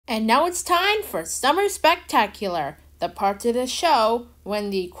And now it's time for Summer Spectacular, the part of the show when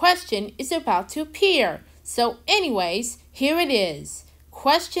the question is about to appear. So anyways, here it is.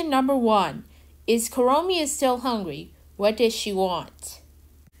 Question number 1. Is Kuromi still hungry? What does she want?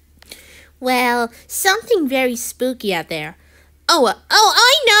 Well, something very spooky out there. Oh,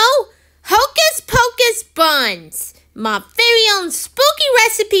 I know! Hocus Pocus Buns! My very own spooky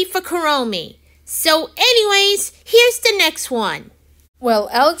recipe for Kuromi. So anyways, here's the next one. Well,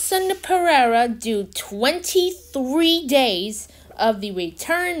 Alex and Pereira do 23 days of the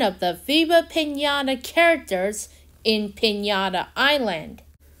return of the Viva Pinata characters in Pinata Island.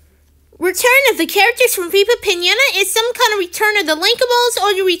 Return of the characters from Viva Pinata is some kind of return of the Linkables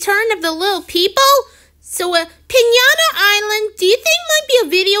or the return of the little people? So, Pinata Island, do you think might be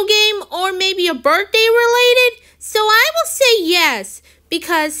a video game or maybe a birthday related? So I will say yes,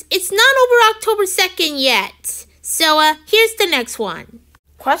 because it's not over October 2nd yet. So, here's the next one.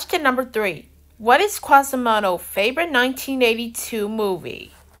 Question number 3. What is Quasimodo's favorite 1982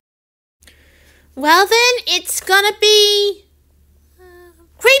 movie? Well then, it's gonna be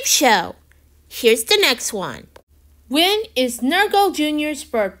Creepshow. Here's the next one. When is Nergal Jr.'s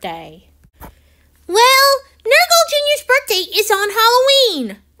birthday? Well, Nergal Jr.'s birthday is on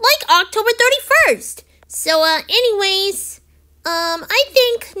Halloween, like October 31st. So, anyways, I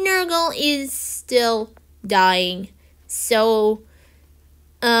think Nergal is still dying. So,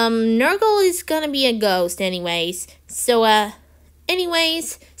 Nergal is gonna be a ghost anyways. So,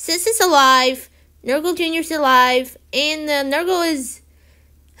 anyways, since it's alive, Nergal Jr.'s alive, and Nergal is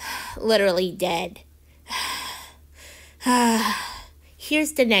literally dead.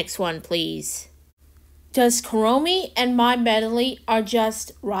 Here's the next one, please. Does Kuromi and My Melody are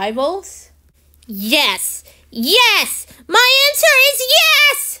just rivals? Yes! Yes! My answer is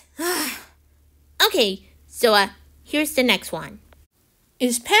yes! Okay, so, here's the next one.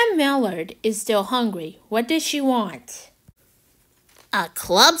 Is Pam Mallard still hungry? What does she want? A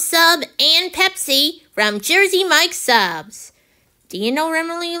club sub and Pepsi from Jersey Mike Subs. Do you know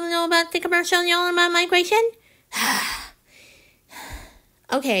about the commercial about migration?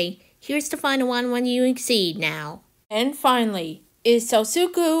 Okay, here's the final one when you exceed now. And finally, is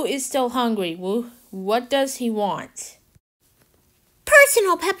Sosuke still hungry? What does he want?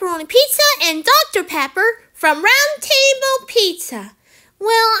 Personal pepperoni pizza and Dr. Pepper from Round Table Pizza. Well,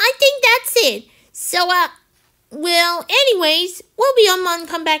 I think that's it. So, well, anyways, we'll be on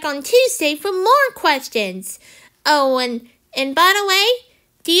come back on Tuesday for more questions. Oh, and by the way,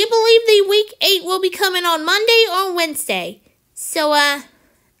 do you believe the week 8 will be coming on Monday or Wednesday? So,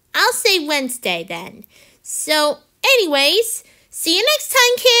 I'll say Wednesday then. So, anyways, see you next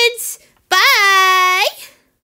time, kids. Bye!